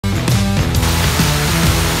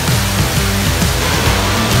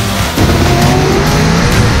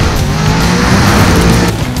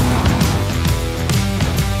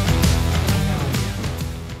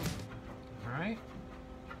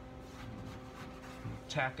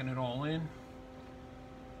tacking it all in.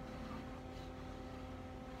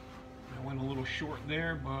 I went a little short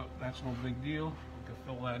there, but that's no big deal. I can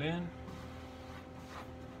fill that in.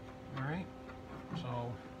 Alright,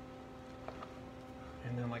 so,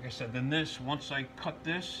 and then like I said, then this, once I cut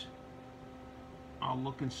this, I'll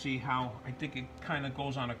look and see how, I think it kind of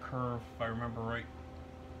goes on a curve, if I remember right.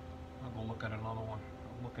 I'll go look at another one.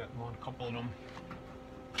 I'll look at a couple of them.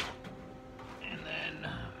 And then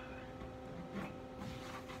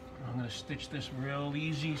I'm going to stitch this real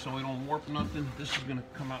easy so I don't warp nothing. This is going to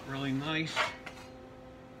come out really nice.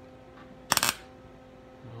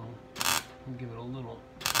 I'll give it a little.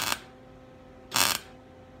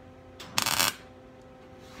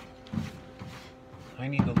 I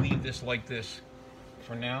need to leave this like this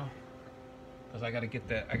for now, because I got to get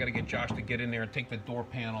that. I got to get Josh to get in there and take the door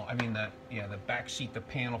panel. I mean the back seat, the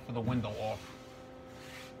panel for the window off,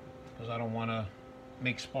 because I don't want to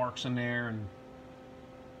make sparks in there, and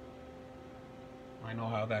I know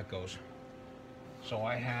how that goes. So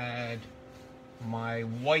I had my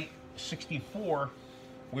white 64.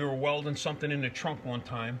 We were welding something in the trunk one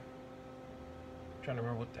time. I'm trying to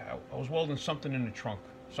remember what the hell. I was welding something in the trunk.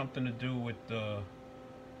 Something to do with the.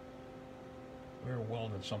 We were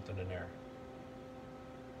welding something in there.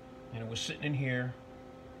 And it was sitting in here.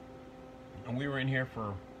 And we were in here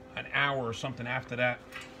for an hour or something after that.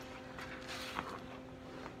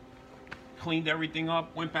 Cleaned everything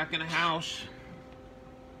up, went back in the house.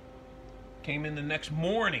 Came in the next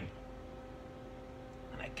morning.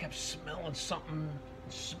 And I kept smelling something.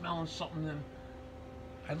 And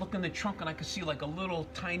I look in the trunk and I could see like a little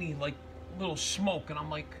tiny, like little smoke, and I'm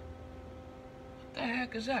like, what the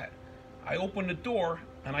heck is that? I open the door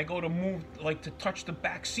and I go to move, like to touch the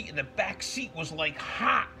back seat, and the back seat was like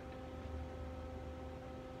hot.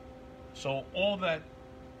 So all that,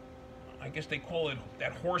 I guess they call it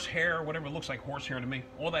that horse hair, whatever, it looks like horse hair to me.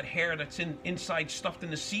 All that hair that's inside stuffed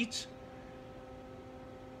in the seats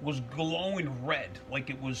was glowing red,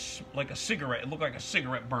 like it was like a cigarette. It looked like a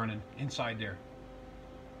cigarette burning inside there.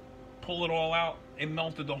 Pull it all out, it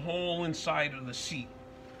melted the whole inside of the seat.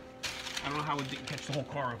 I don't know how it didn't catch the whole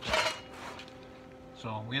car on fire.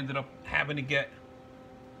 So we ended up having to get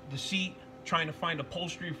the seat, trying to find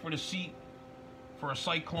upholstery for the seat for a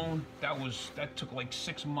cyclone. That took like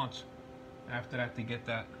 6 months after that to get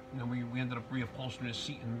that. You know, we ended up reupholstering the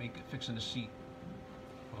seat and fixing the seat.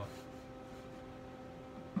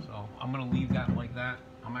 So I'm gonna leave that like that.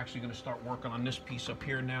 I'm actually gonna start working on this piece up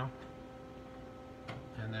here now,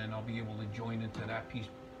 and then I'll be able to join into that piece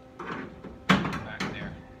back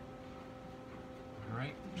there. All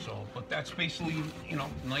right. So, but that's basically, you know,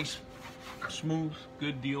 nice, smooth,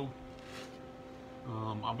 good deal.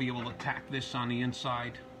 I'll be able to tack this on the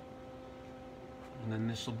inside, and then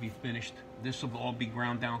this will be finished. This will all be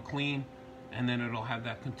ground down clean, and then it'll have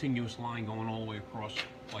that continuous line going all the way across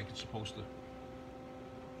like it's supposed to.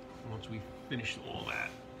 Once we finish all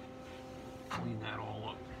that, clean that all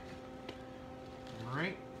up. All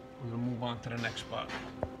right, we're gonna move on to the next spot.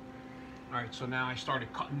 All right, so now I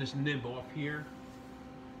started cutting this nib off here.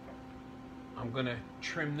 I'm gonna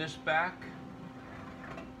trim this back.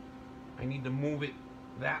 I need to move it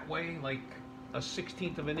that way, like a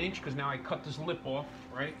 1/16 of an inch, because now I cut this lip off,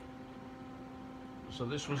 right? So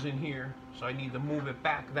this was in here, so I need to move it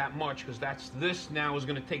back that much, because this now is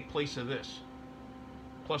gonna take place of this.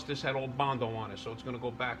 Plus this had old Bondo on it, so it's going to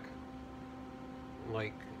go back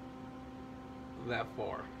like that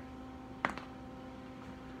far.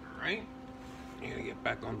 Alright, I'm going to get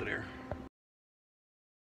back under there.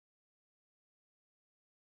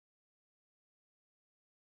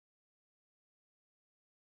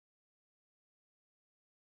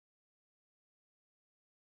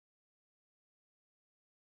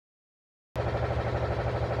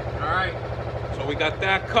 Alright, so we got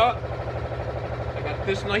that cut.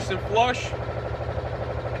 This nice and flush.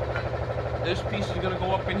 This piece is going to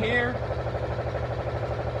go up in here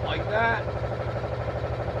like that.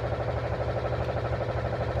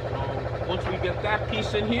 So once we get that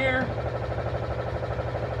piece in here,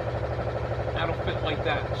 that'll fit like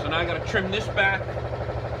that. So now I got to trim this back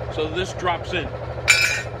so this drops in.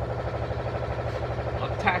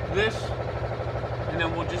 I'll tack this, and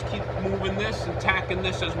then we'll just keep moving this and tacking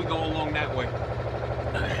this as we go along that way.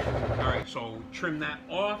 Alright, so trim that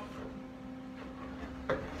off.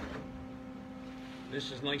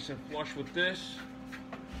 This is nice and flush with this.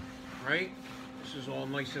 Right? This is all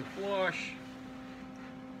nice and flush.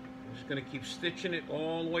 I'm just going to keep stitching it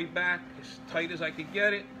all the way back as tight as I could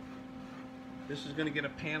get it. This is going to get a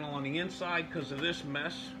panel on the inside because of this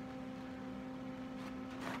mess.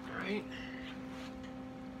 Alright.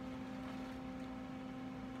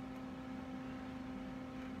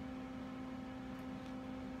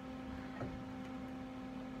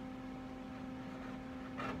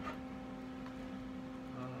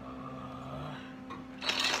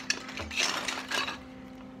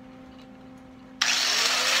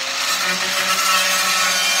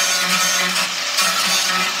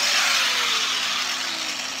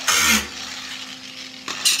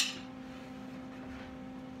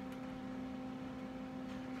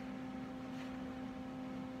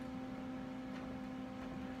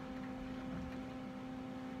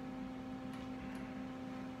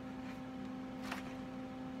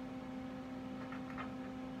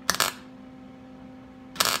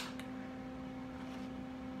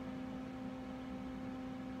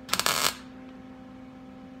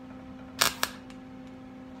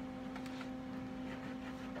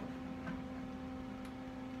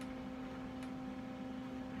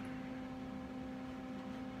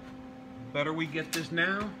 better we get this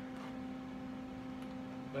now,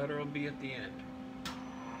 better it'll be at the end.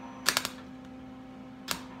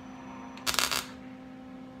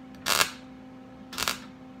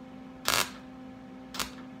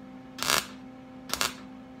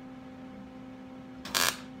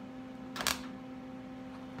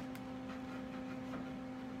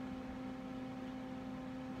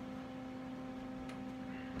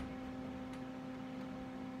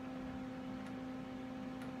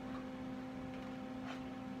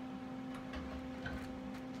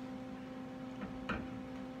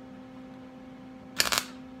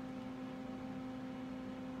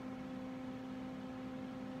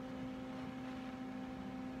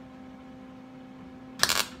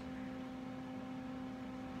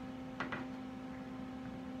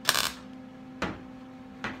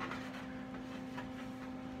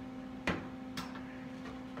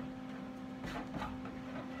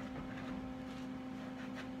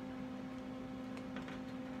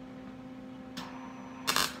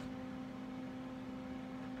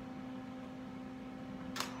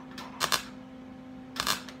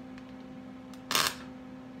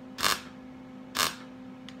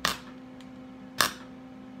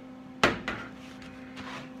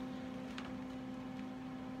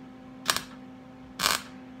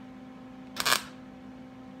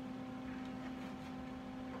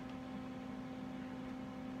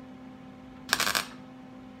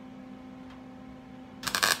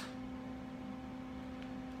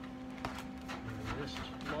 This is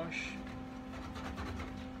flush,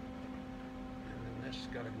 and then this has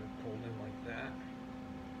got to be pulled in like that.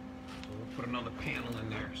 So we'll put another panel in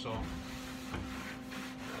there. So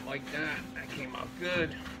I like that. That came out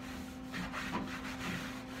good.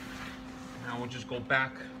 Now we'll just go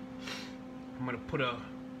back. I'm going to put a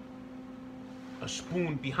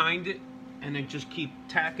spoon behind it, and then just keep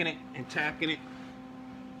tacking it, and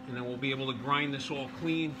then we'll be able to grind this all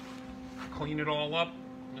clean it all up.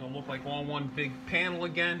 It'll look like all one big panel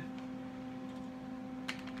again.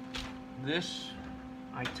 This,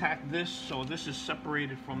 I tack this, so this is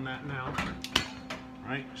separated from that now,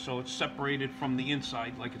 right? So it's separated from the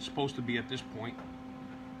inside like it's supposed to be at this point.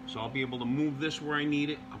 So I'll be able to move this where I need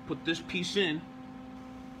it. I'll put this piece in,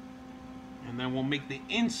 and then we'll make the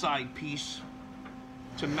inside piece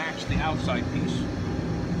to match the outside piece.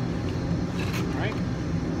 All right?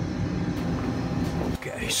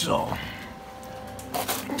 Okay, so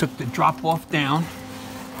took the drop off down,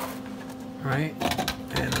 right,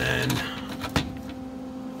 and then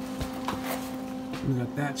we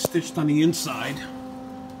got that stitched on the inside.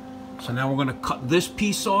 So now we're going to cut this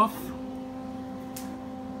piece off,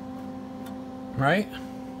 right,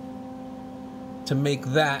 to make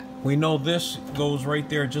that. We know this goes right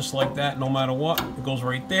there just like that, no matter what. It goes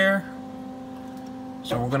right there.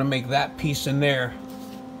 So we're going to make that piece in there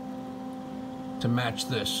to match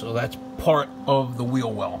this. So that's part of the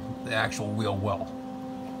wheel well, the actual wheel well.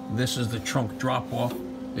 This is the trunk drop off,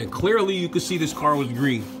 and clearly you can see this car was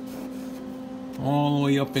green. All the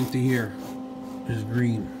way up into here is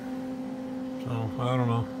green. So I don't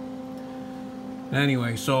know.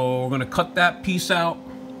 Anyway, so we're gonna cut that piece out.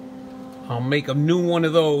 I'll make a new one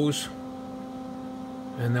of those,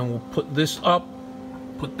 and then we'll put this up,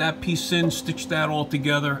 put that piece in, stitch that all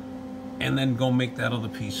together, and then go make that other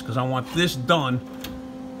piece, because I want this done,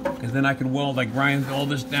 because then I can weld. I grind all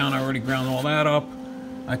this down. I already ground all that up.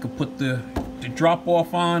 I could put the drop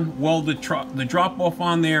off on, weld the drop off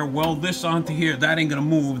on there, weld this onto here. That ain't gonna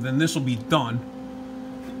move. Then this will be done.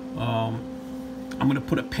 I'm gonna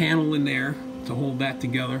put a panel in there to hold that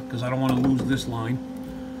together, because I don't want to lose this line.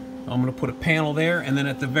 I'm gonna put a panel there, and then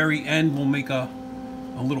at the very end we'll make a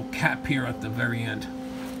little cap here at the very end.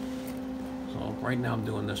 So right now I'm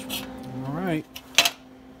doing this one. All right.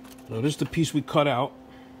 So this is the piece we cut out.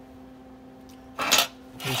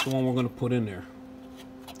 This is the one we're going to put in there.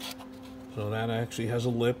 So that actually has a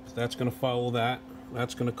lip. That's going to follow that.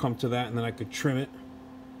 That's going to come to that, and then I could trim it,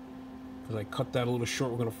 because I cut that a little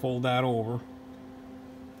short. We're going to fold that over.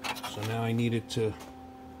 So now I need it to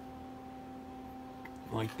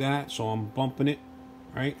like that. So I'm bumping it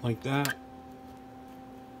right like that.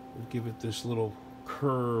 We'll give it this little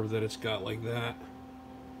curve that it's got like that,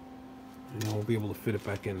 and then we'll be able to fit it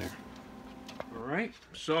back in there. All right,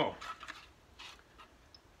 so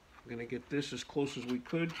I'm gonna get this as close as we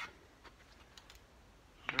could.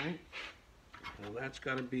 All right, well that's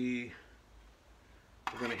got to be,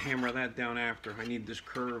 we're gonna hammer that down after. I need this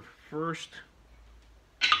curve first,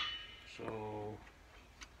 so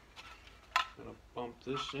I'm gonna bump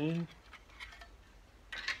this in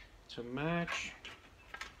to match.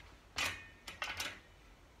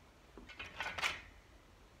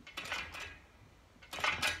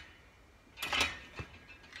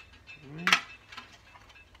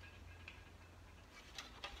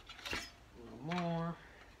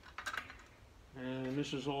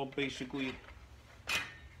 this is all basically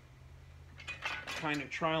kind of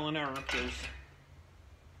trial and error, because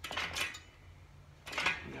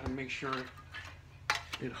you gotta make sure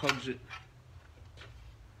it hugs it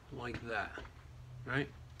like that, right?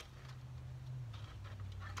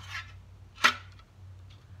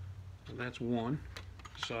 And that's one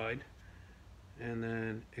side, and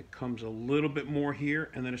then it comes a little bit more here,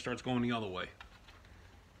 and then it starts going the other way.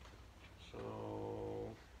 So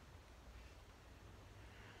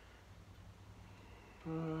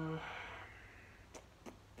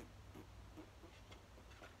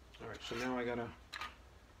all right, so now I gotta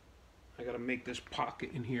make this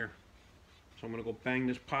pocket in here. So I'm gonna go bang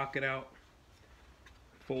this pocket out,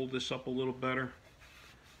 fold this up a little better.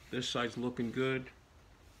 This side's looking good.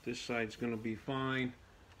 This side's gonna be fine.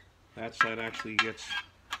 That side actually gets,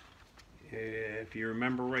 if you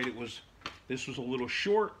remember right, this was a little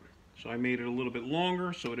short, so I made it a little bit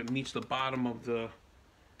longer so that it meets the bottom of the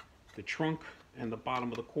trunk and the bottom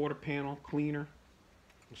of the quarter panel cleaner,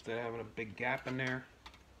 instead of having a big gap in there.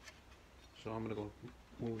 So I'm gonna go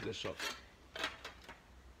move this up. I'll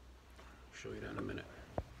show you that in a minute.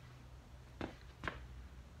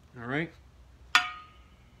 All right.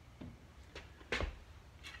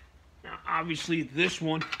 Now, obviously, this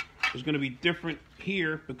one is going to be different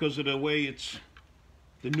here because of the way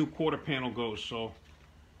the new quarter panel goes. So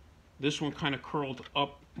this one kind of curled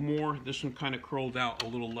up more. This one kind of curled out a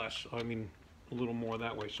little less. I mean, a little more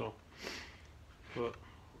that way. So, but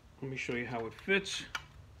let me show you how it fits.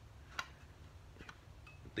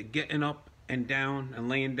 The getting up and down and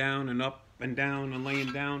laying down and up and down and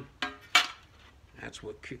laying down, that's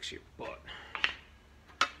what kicks your butt.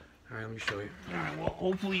 All right, let me show you. All right, well,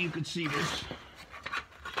 hopefully you can see this.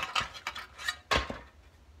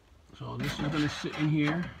 So this is going to sit in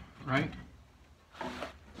here, right?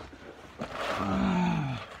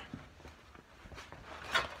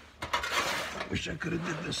 Wish I could have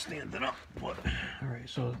did this standing up, but all right.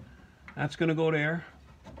 So that's going to go there.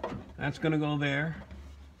 That's going to go there.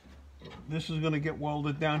 This is going to get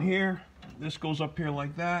welded down here. This goes up here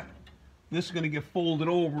like that. This is going to get folded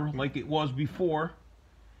over like it was before.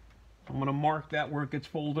 I'm going to mark that where it gets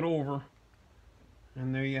folded over.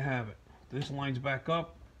 And there you have it. This lines back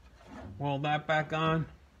up. Weld that back on.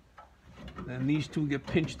 Then these two get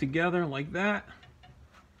pinched together like that.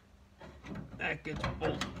 That gets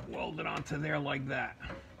welded onto there like that.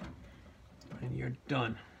 And you're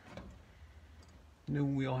done. New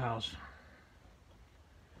wheelhouse.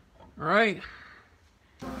 Alright.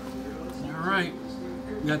 Alright.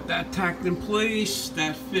 Got that tacked in place.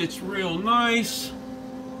 That fits real nice.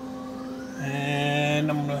 And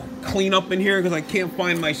I'm going to clean up in here because I can't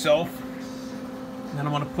find myself. And then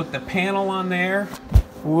I'm going to put the panel on there.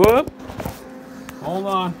 Whoop. Hold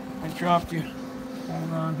on. I dropped you.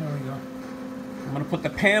 Hold on. There we go. I'm going to put the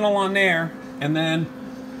panel on there. And then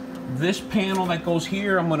this panel that goes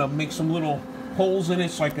here, I'm going to make some little holes in it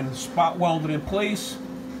so I can spot weld it in place.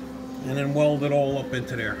 And then weld it all up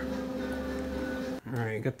into there.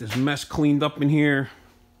 Alright, got this mess cleaned up in here.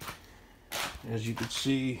 As you can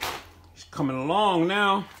see, it's coming along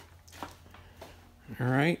now.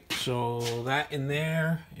 Alright, so that in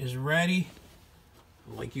there is ready.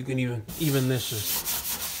 Like you can even this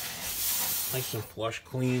is nice and flush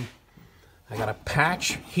clean. I got a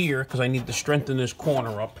patch here because I need to strengthen this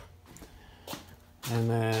corner up. And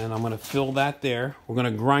then I'm going to fill that there. We're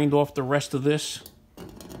going to grind off the rest of this.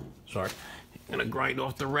 Sorry. I'm going to grind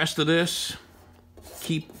off the rest of this.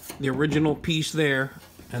 Keep the original piece there.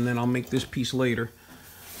 And then I'll make this piece later.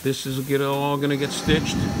 This is all going to get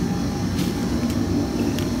stitched.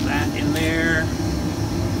 That in there.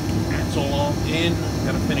 That's all in.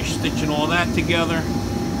 Got to finish stitching all that together.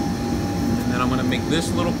 And then I'm going to make this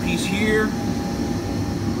little piece here.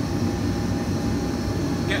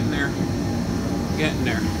 Getting there. Getting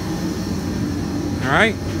there.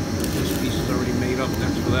 Alright. This piece is already made up.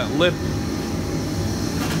 That's for that lip.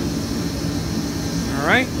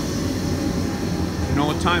 Alright. You know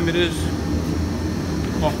what time it is?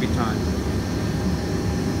 Coffee time.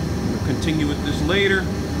 We'll continue with this later.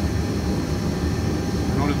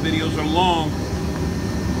 I know the videos are long.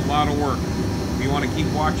 It's a lot of work. If you want to keep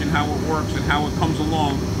watching how it works and how it comes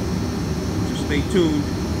along, just stay tuned.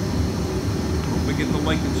 Don't forget to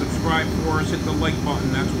like and subscribe for us. Hit the like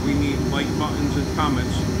button. That's what we need. Like buttons and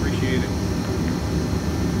comments. Appreciate it.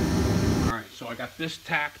 Alright, so I got this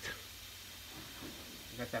tacked.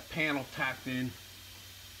 I got that panel tacked in.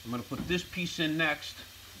 I'm going to put this piece in next.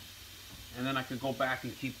 And then I can go back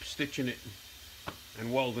and keep stitching it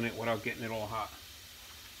and welding it without getting it all hot.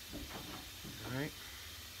 Alright.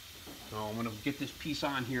 So I'm going to get this piece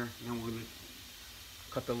on here and then we're going to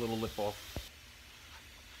cut the little lip off.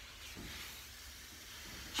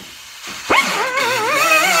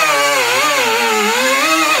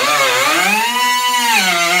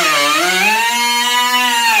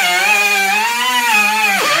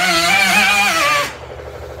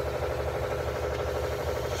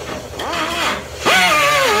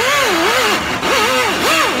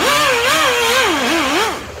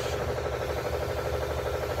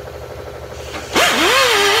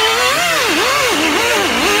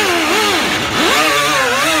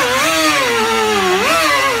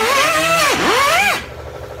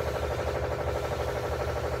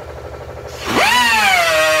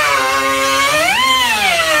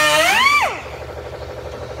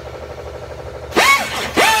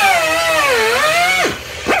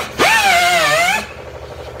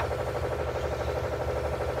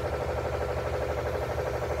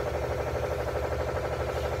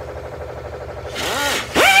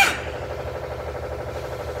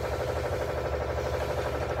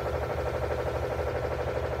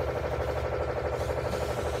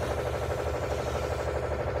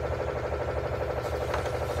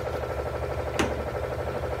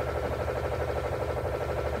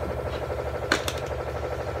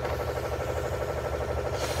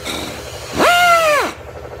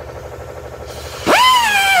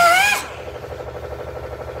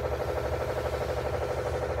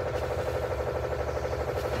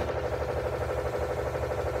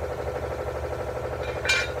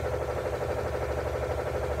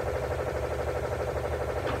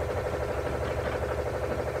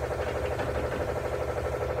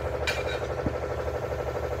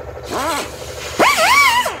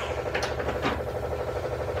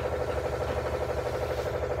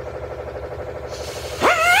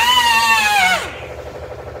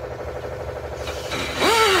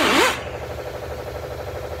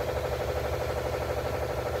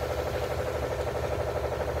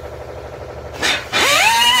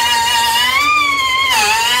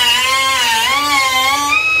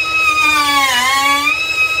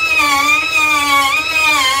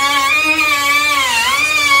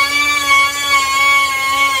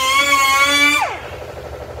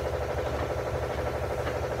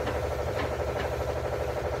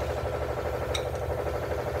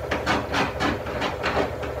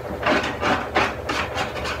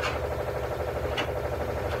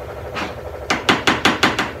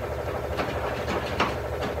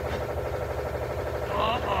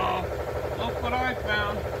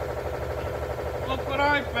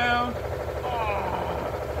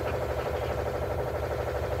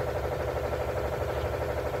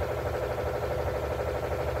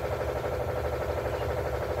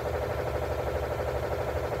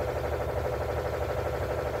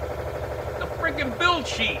 freaking build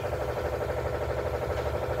sheet.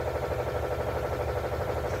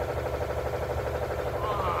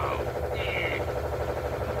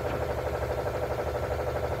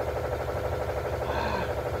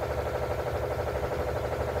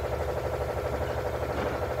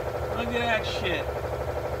 Look at that shit.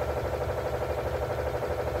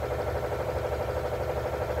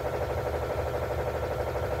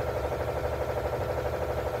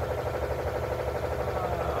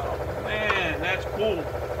 Oh man, that's cool.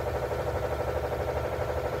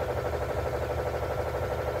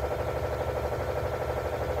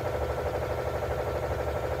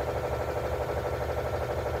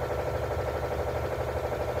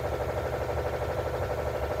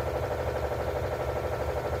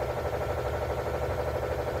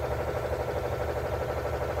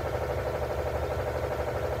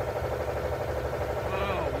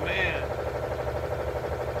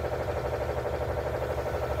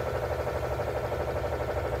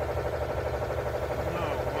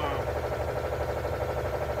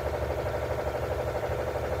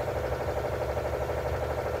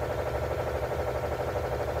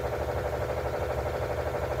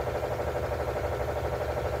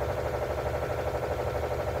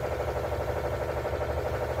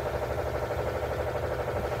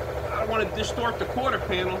 I don't want to distort the quarter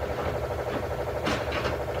panel.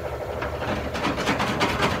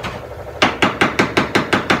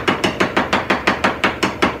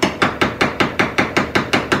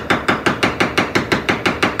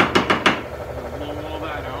 Blow all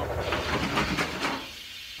that out.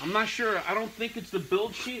 I'm not sure. I don't think it's the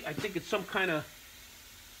build sheet. I think it's some kind of,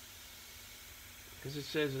 because it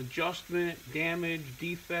says adjustment, damage,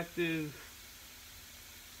 defective.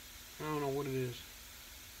 I don't know what it is.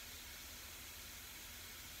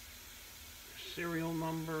 Serial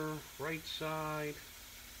number, right side,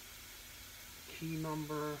 key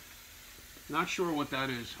number. Not sure what that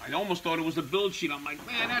is. I almost thought it was the build sheet. I'm like,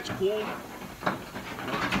 man, that's cool. I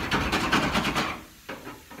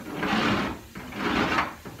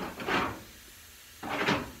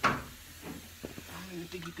didn't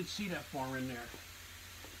think you could see that far in there.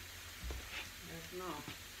 Heck no.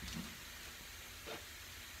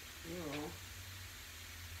 No.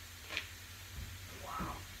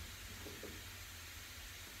 Wow.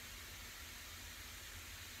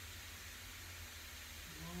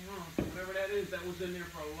 Whatever that is, that was in there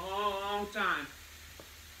for a long time.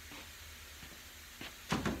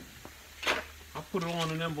 I'll put it all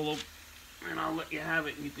in an envelope and I'll let you have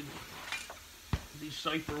it and you can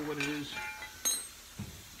decipher what it is.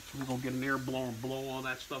 I'm gonna get an air blower and blow all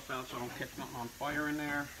that stuff out so I don't catch nothing on fire in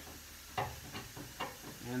there.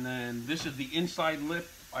 And then this is the inside lip.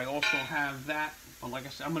 I also have that, but like I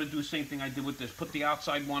said, I'm gonna do the same thing I did with this. Put the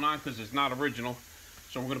outside one on because it's not original.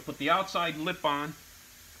 So we're gonna put the outside lip on.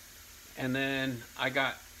 And then I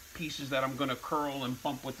got pieces that I'm gonna curl and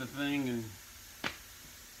bump with the thing and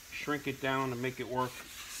shrink it down and make it work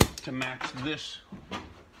to match this,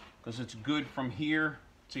 because it's good from here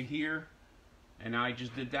to here. And I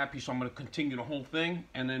just did that piece, so I'm gonna continue the whole thing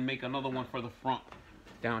and then make another one for the front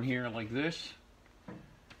down here like this.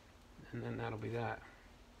 And then that'll be that.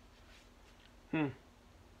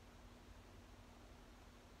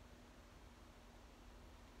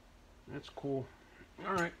 That's cool.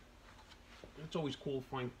 All right. It's always cool to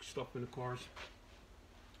find stuff in the cars.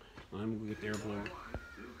 I'm gonna get the air blower.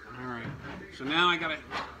 Alright, so now I gotta,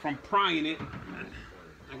 from prying it,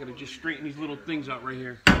 I gotta just straighten these little things out right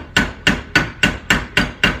here.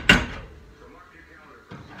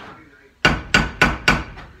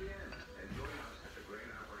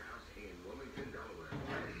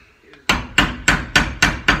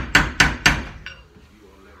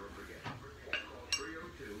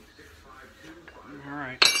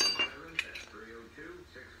 Alright.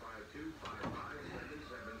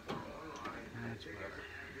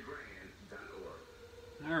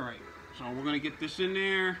 Alright, so we're going to get this in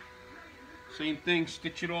there. Same thing,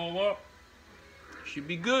 stitch it all up. Should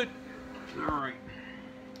be good. Alright.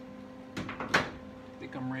 I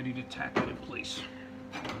think I'm ready to tack it in place.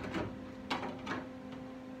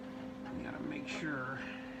 We gotta make sure.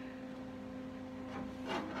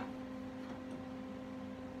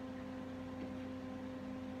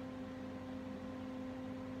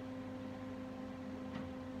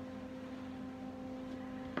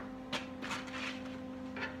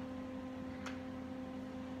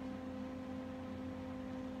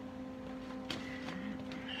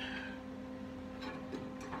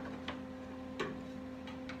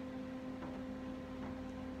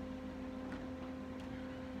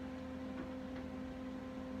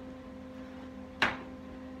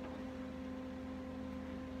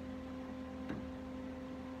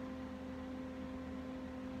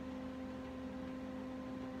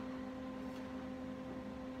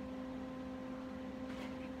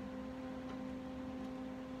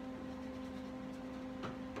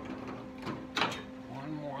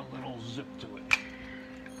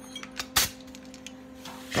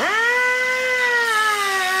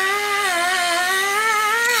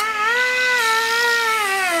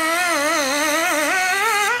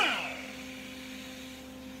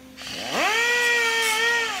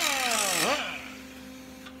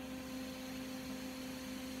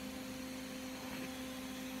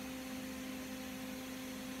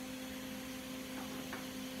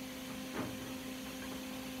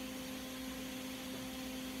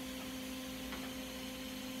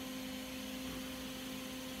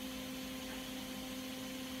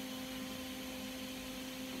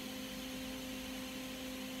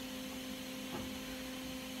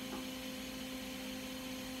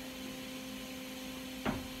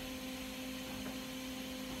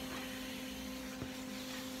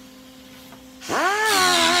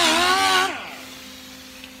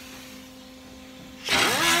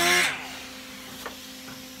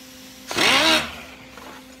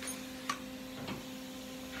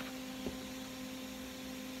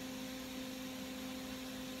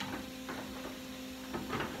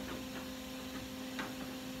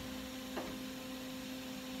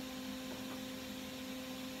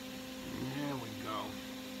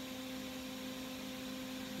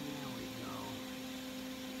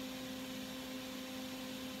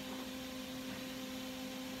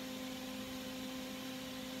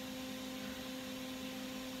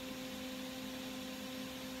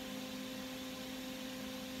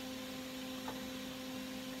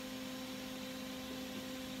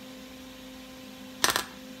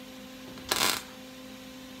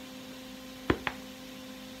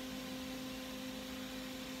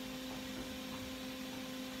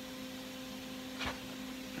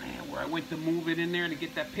 I went to move it in there to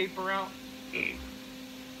get that paper out. Yeah.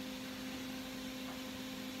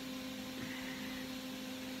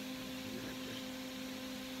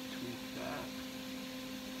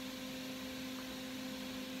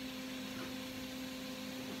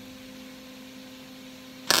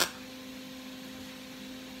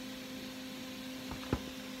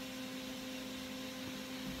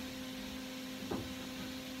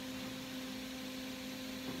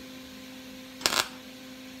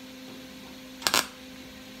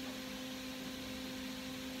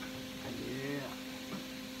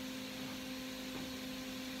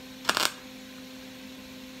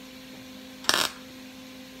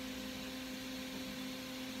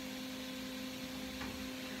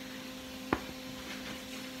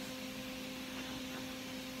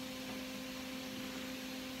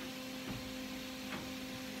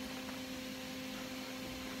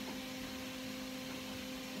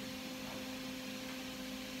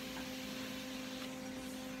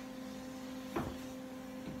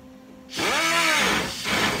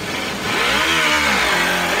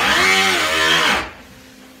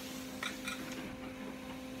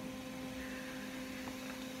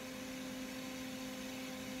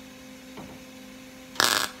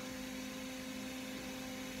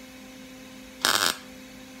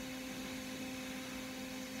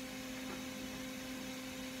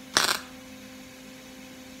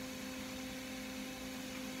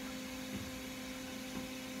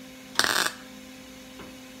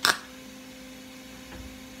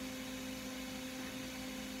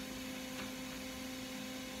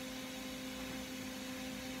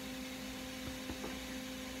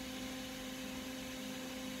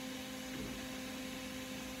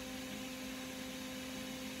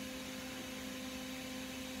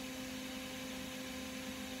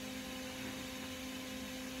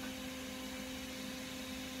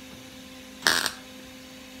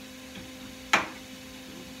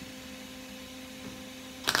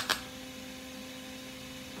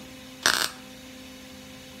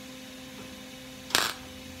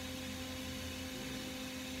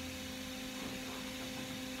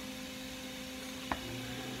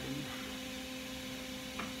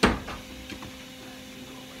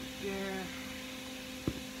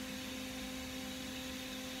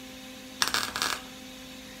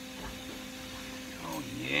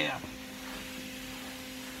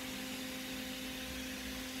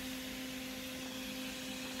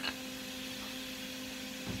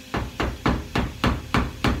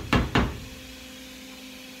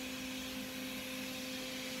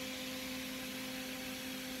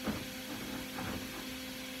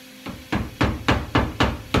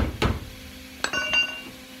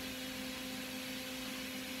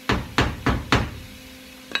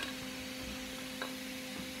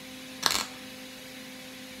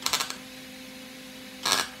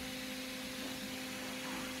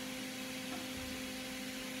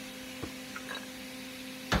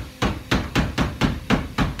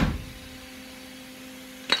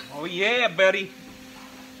 Oh yeah, buddy.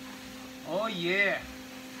 Oh yeah.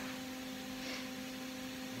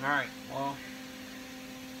 All right, well.